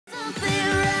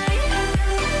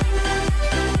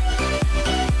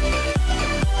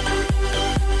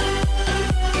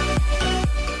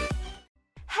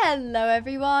Hello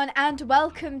everyone and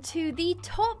welcome to the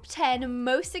top 10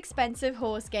 most expensive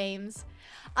horse games.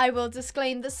 I will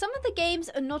disclaim that some of the games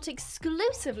are not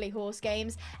exclusively horse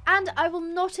games, and I will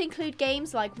not include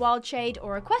games like Wild Shade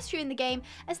or Equestrian in the game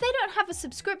as they don't have a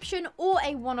subscription or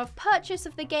a one-off purchase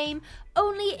of the game,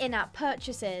 only in-app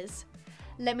purchases.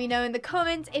 Let me know in the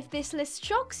comments if this list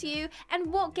shocks you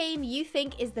and what game you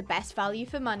think is the best value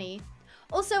for money.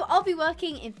 Also, I'll be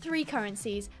working in 3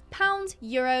 currencies, pounds,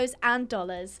 euros and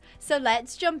dollars, so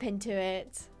let's jump into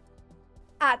it.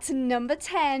 At number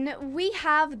 10, we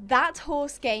have That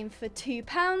Horse Game for £2,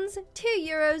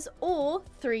 €2 or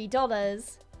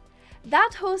 $3.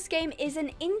 That Horse Game is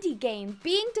an indie game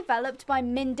being developed by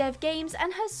Mindev Games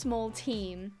and her small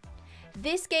team.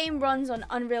 This game runs on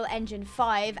Unreal Engine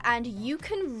 5 and you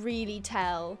can really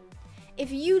tell. If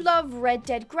you love Red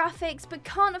Dead graphics but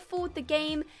can't afford the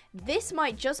game, this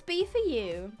might just be for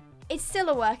you. It's still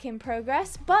a work in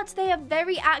progress, but they are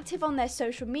very active on their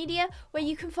social media where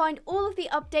you can find all of the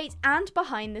updates and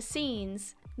behind the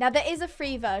scenes. Now there is a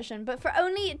free version, but for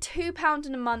only £2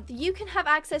 in a month you can have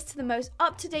access to the most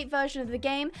up-to-date version of the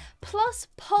game, plus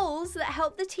polls that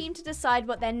help the team to decide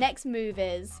what their next move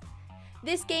is.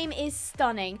 This game is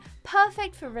stunning,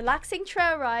 perfect for relaxing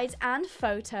trail rides and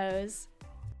photos.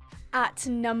 At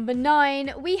number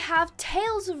 9, we have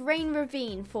Tales of Rain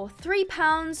Ravine for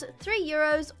 £3,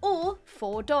 €3 or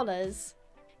 $4.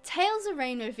 Tales of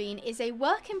Rain Ravine is a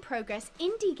work-in-progress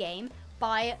indie game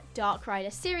by Dark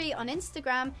Rider Siri on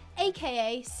Instagram,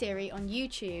 aka Siri on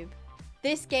YouTube.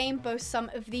 This game boasts some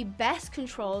of the best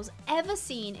controls ever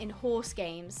seen in horse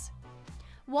games.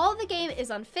 While the game is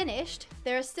unfinished,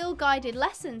 there are still guided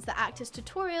lessons that act as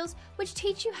tutorials which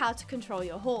teach you how to control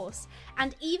your horse,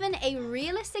 and even a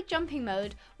realistic jumping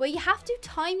mode where you have to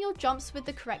time your jumps with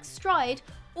the correct stride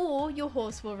or your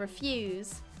horse will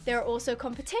refuse. There are also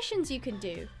competitions you can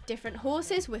do, different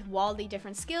horses with wildly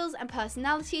different skills and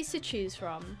personalities to choose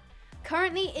from.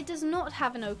 Currently it does not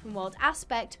have an open world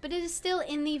aspect, but it is still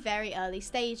in the very early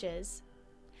stages.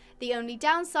 The only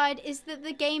downside is that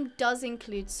the game does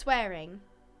include swearing.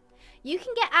 You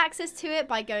can get access to it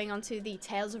by going onto the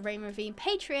Tales of Rain Ravine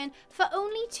Patreon for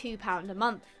only £2 a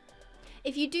month.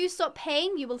 If you do stop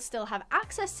paying, you will still have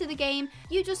access to the game,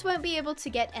 you just won't be able to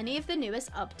get any of the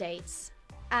newest updates.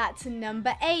 At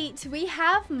number 8, we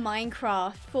have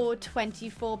Minecraft for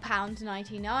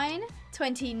 £24.99,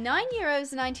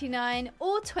 €29.99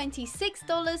 or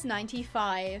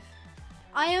 $26.95.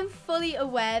 I am fully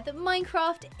aware that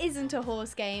Minecraft isn't a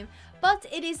horse game, but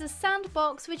it is a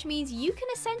sandbox, which means you can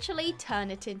essentially turn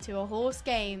it into a horse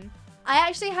game. I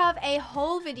actually have a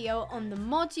whole video on the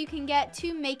mods you can get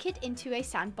to make it into a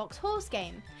sandbox horse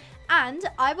game. And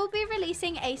I will be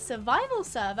releasing a survival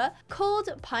server called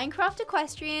Pinecraft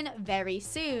Equestrian very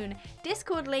soon.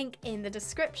 Discord link in the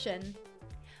description.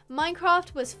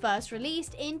 Minecraft was first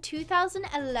released in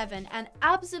 2011 and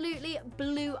absolutely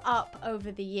blew up over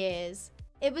the years.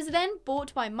 It was then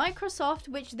bought by Microsoft,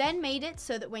 which then made it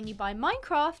so that when you buy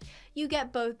Minecraft, you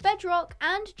get both Bedrock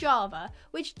and Java,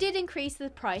 which did increase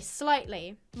the price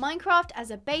slightly. Minecraft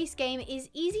as a base game is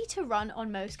easy to run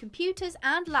on most computers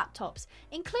and laptops,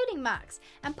 including Macs,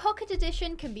 and Pocket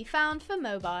Edition can be found for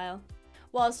mobile.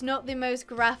 Whilst not the most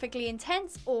graphically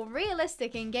intense or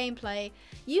realistic in gameplay,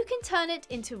 you can turn it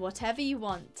into whatever you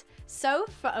want. So,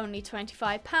 for only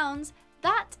 £25,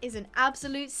 that is an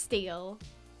absolute steal.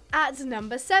 At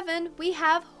number 7, we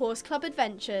have Horse Club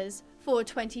Adventures for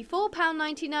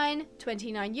 £24.99,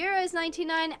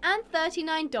 €29.99 and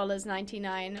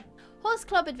 $39.99. Horse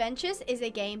Club Adventures is a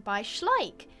game by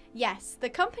Schleich, yes, the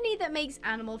company that makes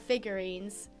animal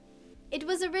figurines. It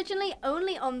was originally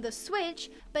only on the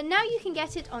Switch, but now you can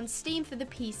get it on Steam for the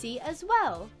PC as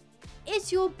well.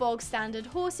 It's your bog standard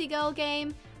horsey girl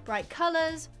game, bright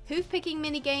colours, hoof-picking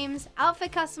minigames,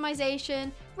 outfit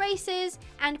customization, races,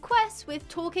 and quests with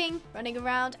talking, running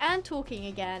around, and talking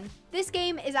again. This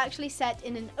game is actually set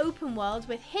in an open world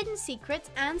with hidden secrets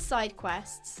and side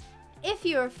quests. If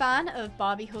you're a fan of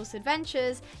Barbie Horse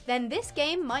Adventures, then this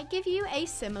game might give you a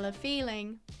similar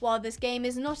feeling. While this game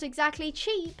is not exactly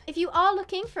cheap, if you are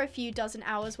looking for a few dozen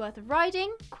hours worth of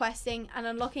riding, questing, and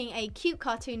unlocking a cute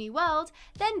cartoony world,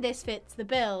 then this fits the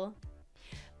bill.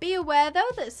 Be aware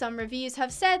though that some reviews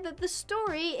have said that the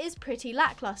story is pretty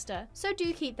lackluster, so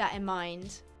do keep that in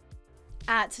mind.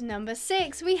 At number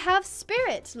 6, we have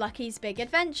Spirit, Lucky's Big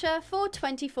Adventure for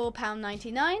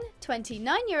 £24.99,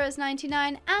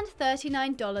 €29.99 and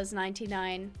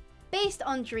 $39.99. Based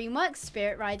on DreamWorks'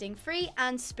 Spirit Riding Free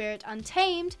and Spirit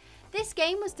Untamed, this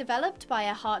game was developed by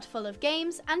A Heart Full of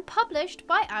Games and published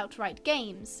by Outright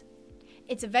Games.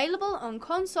 It's available on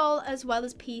console as well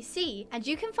as PC, and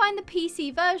you can find the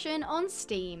PC version on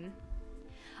Steam.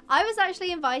 I was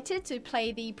actually invited to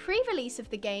play the pre-release of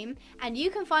the game, and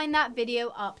you can find that video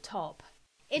up top.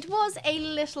 It was a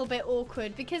little bit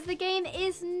awkward because the game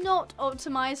is not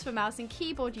optimized for mouse and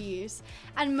keyboard use,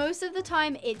 and most of the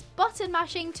time it's button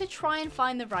mashing to try and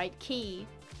find the right key.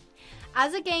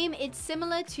 As a game, it's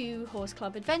similar to Horse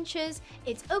Club Adventures,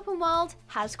 it's open world,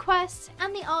 has quests,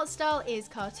 and the art style is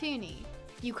cartoony.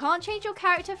 You can't change your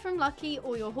character from Lucky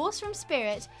or your horse from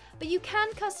Spirit, but you can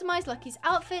customize Lucky's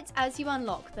outfits as you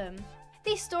unlock them.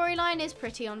 The storyline is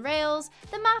pretty on rails,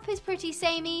 the map is pretty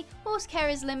samey, horse care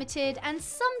is limited, and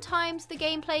sometimes the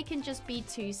gameplay can just be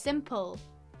too simple.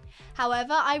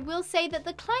 However, I will say that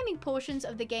the climbing portions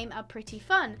of the game are pretty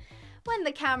fun, when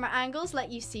the camera angles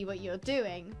let you see what you're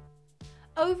doing.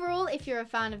 Overall, if you're a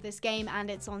fan of this game and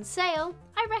it's on sale,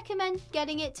 I recommend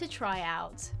getting it to try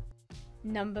out.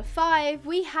 Number 5,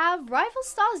 we have Rival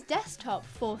Stars Desktop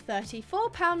for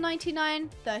 £34.99,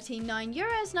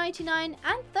 €39.99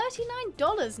 and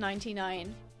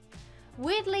 $39.99.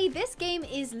 Weirdly, this game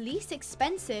is least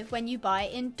expensive when you buy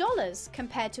in dollars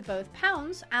compared to both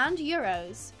pounds and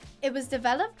euros. It was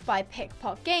developed by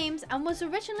Pickpock Games and was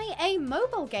originally a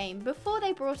mobile game before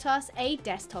they brought us a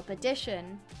desktop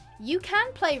edition. You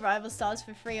can play Rival Stars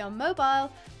for free on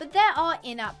mobile, but there are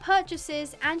in-app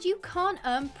purchases and you can't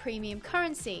earn premium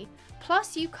currency,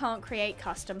 plus you can't create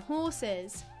custom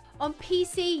horses. On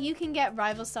PC, you can get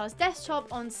Rival Stars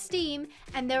Desktop on Steam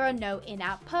and there are no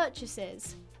in-app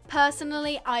purchases.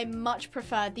 Personally, I much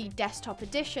prefer the desktop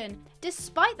edition,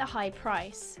 despite the high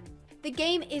price. The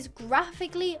game is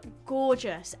graphically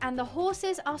gorgeous and the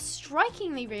horses are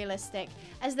strikingly realistic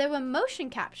as they were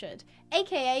motion captured,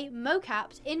 aka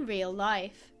mocapped in real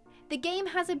life. The game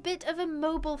has a bit of a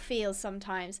mobile feel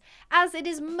sometimes, as it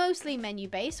is mostly menu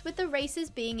based with the races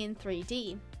being in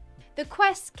 3D. The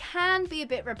quests can be a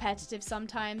bit repetitive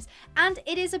sometimes, and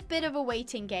it is a bit of a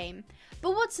waiting game.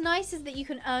 But what's nice is that you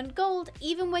can earn gold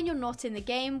even when you're not in the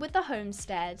game with the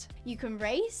homestead. You can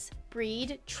race,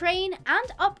 breed, train,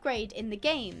 and upgrade in the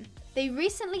game. They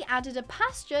recently added a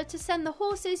pasture to send the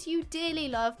horses you dearly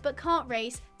love but can't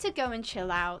race to go and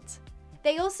chill out.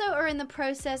 They also are in the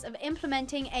process of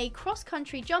implementing a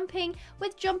cross-country jumping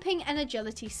with jumping and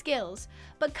agility skills,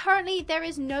 but currently there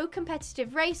is no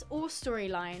competitive race or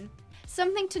storyline.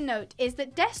 Something to note is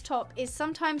that desktop is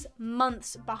sometimes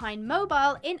months behind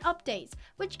mobile in updates,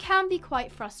 which can be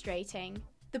quite frustrating.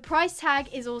 The price tag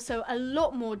is also a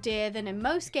lot more dear than in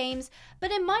most games,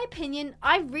 but in my opinion,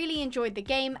 I really enjoyed the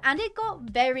game and it got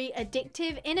very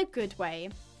addictive in a good way.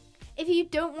 If you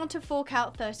don't want to fork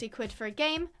out 30 quid for a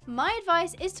game, my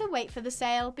advice is to wait for the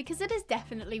sale because it is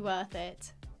definitely worth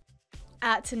it.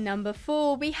 At number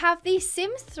 4, we have the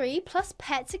Sims 3 plus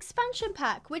Pets expansion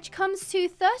pack, which comes to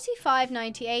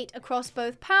 £35.98 across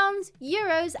both pounds,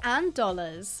 euros and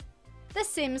dollars. The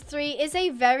Sims 3 is a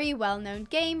very well-known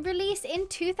game released in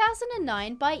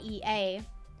 2009 by EA.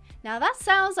 Now that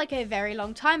sounds like a very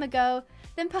long time ago,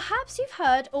 then perhaps you've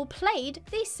heard or played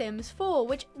The Sims 4,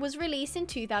 which was released in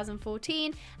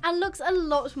 2014 and looks a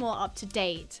lot more up to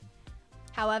date.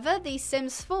 However, The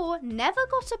Sims 4 never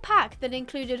got a pack that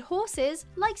included horses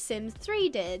like Sims 3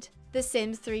 did. The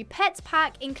Sims 3 Pets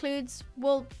pack includes,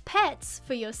 well, pets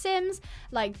for your Sims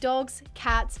like dogs,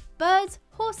 cats, birds,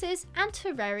 horses and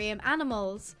terrarium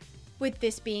animals. With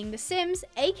this being The Sims,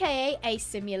 aka a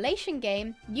simulation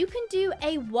game, you can do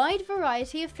a wide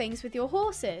variety of things with your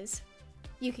horses.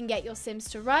 You can get your Sims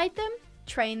to ride them,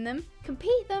 train them,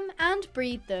 compete them and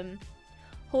breed them.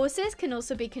 Horses can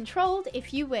also be controlled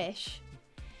if you wish.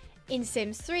 In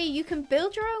Sims 3, you can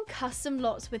build your own custom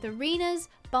lots with arenas,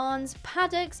 barns,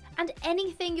 paddocks, and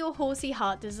anything your horsey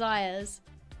heart desires.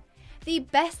 The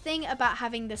best thing about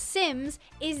having The Sims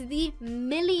is the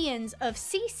millions of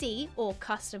CC, or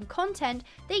custom content,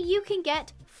 that you can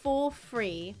get for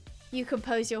free. You can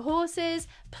pose your horses,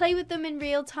 play with them in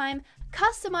real time,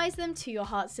 customize them to your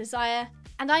heart's desire,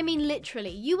 and I mean literally,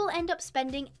 you will end up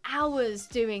spending hours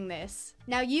doing this.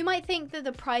 Now you might think that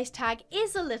the price tag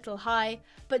is a little high,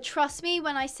 but trust me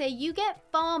when I say you get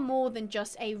far more than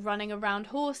just a running around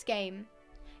horse game.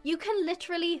 You can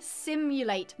literally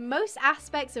simulate most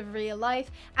aspects of real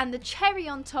life, and the cherry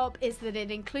on top is that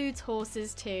it includes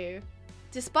horses too.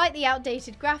 Despite the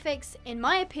outdated graphics, in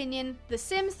my opinion, The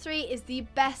Sims 3 is the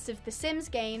best of the Sims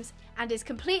games and is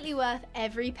completely worth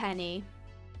every penny.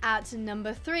 At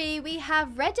number 3, we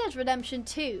have Red Dead Redemption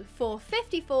 2 for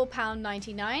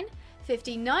 £54.99,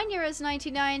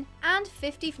 €59.99 and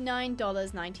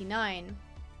 $59.99.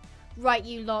 Right,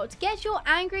 you lot, get your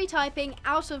angry typing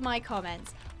out of my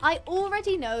comments. I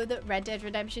already know that Red Dead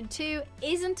Redemption 2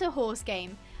 isn't a horse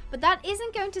game, but that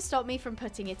isn't going to stop me from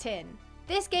putting it in.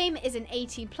 This game is an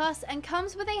 18+ and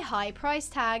comes with a high price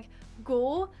tag,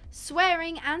 gore,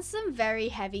 swearing, and some very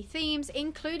heavy themes,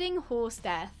 including horse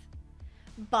death.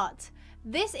 But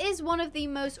this is one of the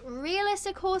most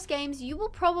realistic horse games you will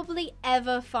probably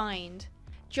ever find.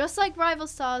 Just like Rival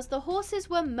Stars, the horses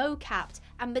were mo-capped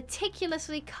and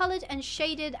meticulously coloured and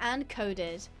shaded and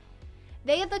coded.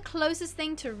 They are the closest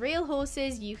thing to real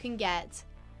horses you can get.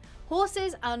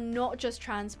 Horses are not just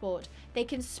transport. They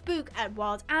can spook at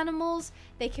wild animals,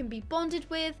 they can be bonded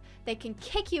with, they can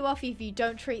kick you off if you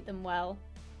don't treat them well.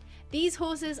 These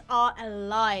horses are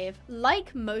alive,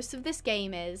 like most of this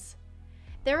game is.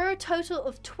 There are a total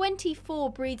of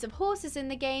 24 breeds of horses in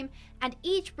the game, and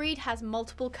each breed has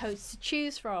multiple coats to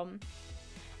choose from.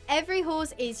 Every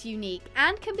horse is unique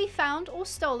and can be found or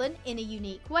stolen in a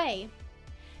unique way.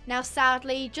 Now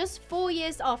sadly, just 4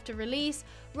 years after release,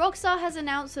 Rockstar has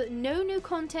announced that no new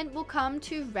content will come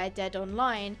to Red Dead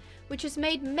Online, which has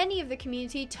made many of the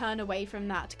community turn away from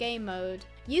that game mode.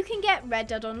 You can get Red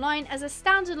Dead Online as a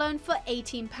standalone for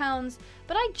 £18,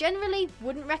 but I generally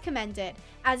wouldn't recommend it,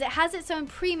 as it has its own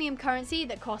premium currency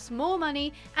that costs more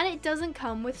money and it doesn't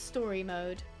come with story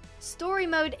mode. Story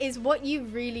mode is what you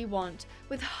really want,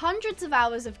 with hundreds of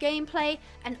hours of gameplay,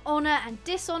 an honour and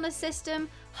dishonour system,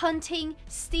 hunting,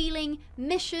 stealing,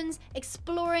 missions,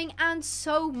 exploring, and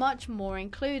so much more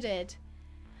included.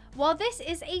 While this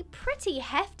is a pretty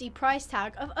hefty price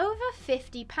tag of over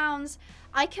 £50,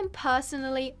 I can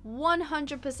personally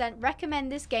 100%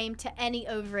 recommend this game to any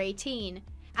over 18,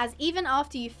 as even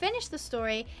after you finish the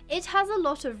story, it has a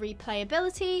lot of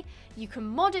replayability, you can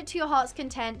mod it to your heart's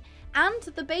content, and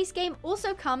the base game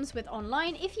also comes with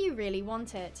online if you really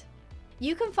want it.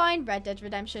 You can find Red Dead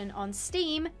Redemption on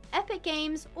Steam, Epic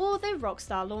Games, or the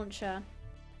Rockstar launcher.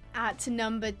 At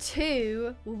number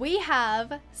 2, we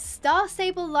have Star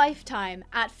Stable Lifetime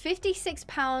at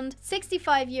 £56,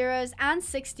 65 euros and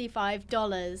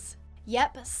 $65.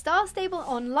 Yep, Star Stable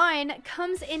Online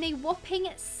comes in a whopping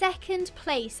 2nd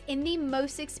place in the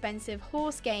most expensive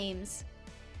horse games.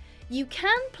 You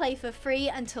can play for free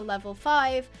until level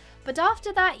 5, but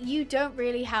after that you don't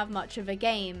really have much of a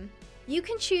game. You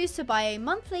can choose to buy a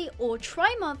monthly or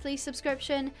tri-monthly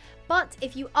subscription, but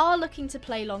if you are looking to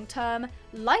play long term,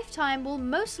 Lifetime will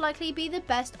most likely be the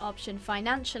best option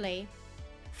financially.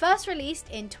 First released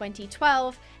in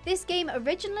 2012, this game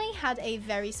originally had a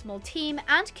very small team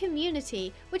and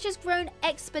community which has grown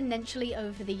exponentially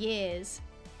over the years.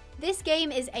 This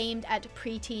game is aimed at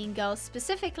preteen girls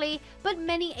specifically, but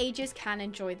many ages can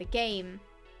enjoy the game.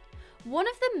 One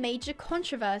of the major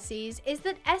controversies is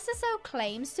that SSO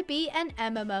claims to be an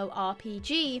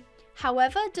MMORPG,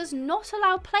 however does not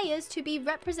allow players to be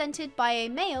represented by a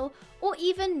male or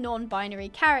even non-binary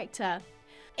character.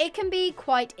 It can be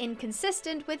quite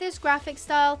inconsistent with its graphic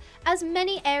style, as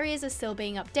many areas are still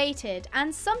being updated,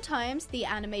 and sometimes the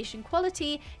animation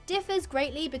quality differs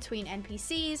greatly between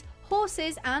NPCs,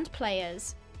 horses, and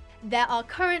players. There are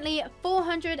currently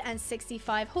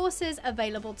 465 horses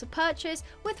available to purchase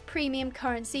with premium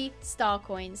currency Star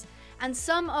Coins, and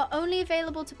some are only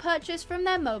available to purchase from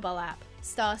their mobile app,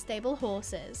 Star Stable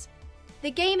Horses. The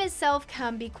game itself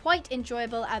can be quite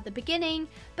enjoyable at the beginning,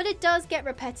 but it does get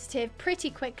repetitive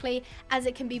pretty quickly, as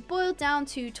it can be boiled down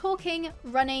to talking,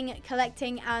 running,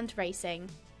 collecting, and racing.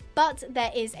 But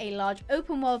there is a large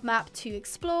open world map to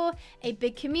explore, a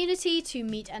big community to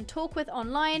meet and talk with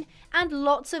online, and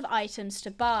lots of items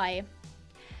to buy.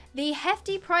 The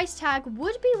hefty price tag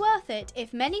would be worth it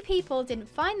if many people didn't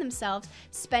find themselves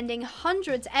spending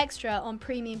hundreds extra on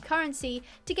premium currency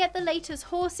to get the latest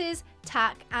horses,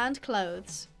 tack, and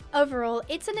clothes. Overall,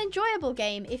 it's an enjoyable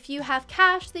game if you have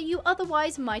cash that you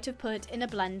otherwise might have put in a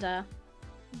blender.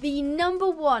 The number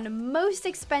 1 most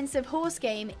expensive horse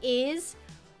game is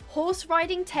Horse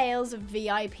Riding Tales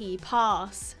VIP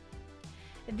Pass.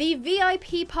 The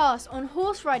VIP Pass on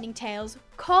Horse Riding Tales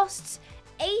costs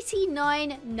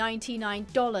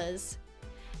 $89.99.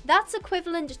 That's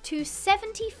equivalent to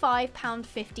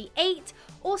 £75.58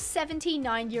 or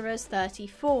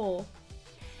 €79.34.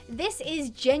 This is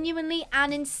genuinely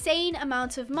an insane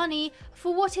amount of money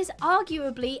for what is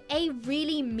arguably a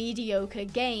really mediocre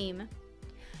game.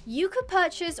 You could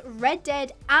purchase Red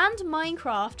Dead and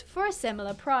Minecraft for a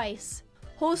similar price.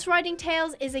 Horse Riding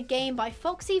Tales is a game by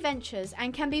Foxy Ventures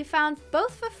and can be found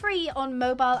both for free on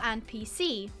mobile and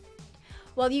PC.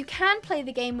 While you can play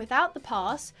the game without the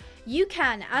pass, you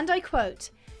can, and I quote,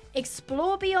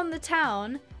 explore beyond the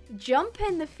town, jump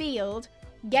in the field,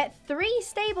 get 3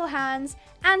 stable hands,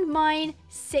 and mine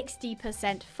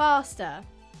 60% faster.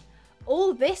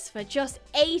 All this for just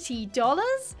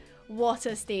 $80? What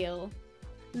a steal.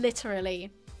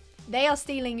 Literally. They are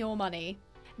stealing your money.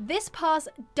 This pass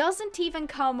doesn't even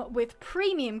come with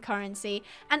premium currency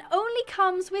and only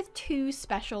comes with 2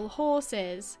 special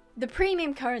horses. The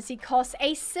premium currency costs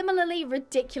a similarly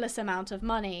ridiculous amount of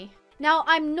money. Now,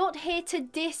 I'm not here to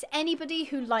diss anybody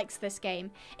who likes this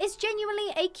game. It's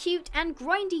genuinely a cute and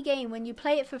grindy game when you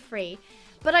play it for free.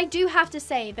 But I do have to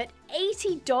say that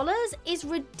 $80 is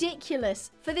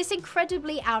ridiculous for this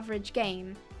incredibly average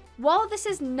game. While this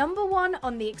is number 1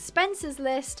 on the expenses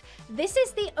list, this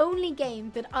is the only game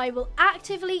that I will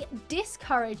actively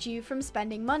discourage you from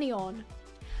spending money on.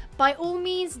 By all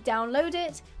means, download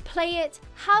it, play it,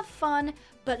 have fun,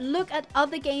 but look at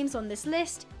other games on this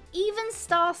list, even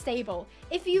Star Stable,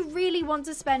 if you really want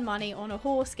to spend money on a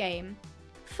horse game.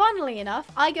 Funnily enough,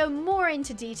 I go more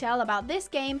into detail about this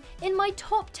game in my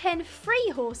top 10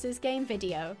 free horses game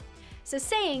video. So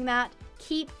saying that,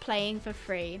 keep playing for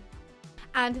free.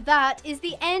 And that is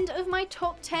the end of my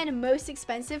top 10 most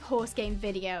expensive horse game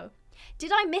video.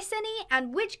 Did I miss any,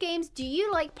 and which games do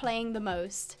you like playing the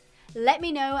most? Let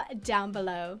me know down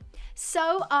below.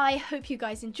 So I hope you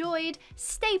guys enjoyed,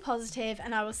 stay positive,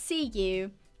 and I will see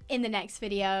you in the next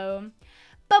video.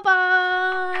 Bye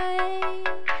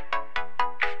bye!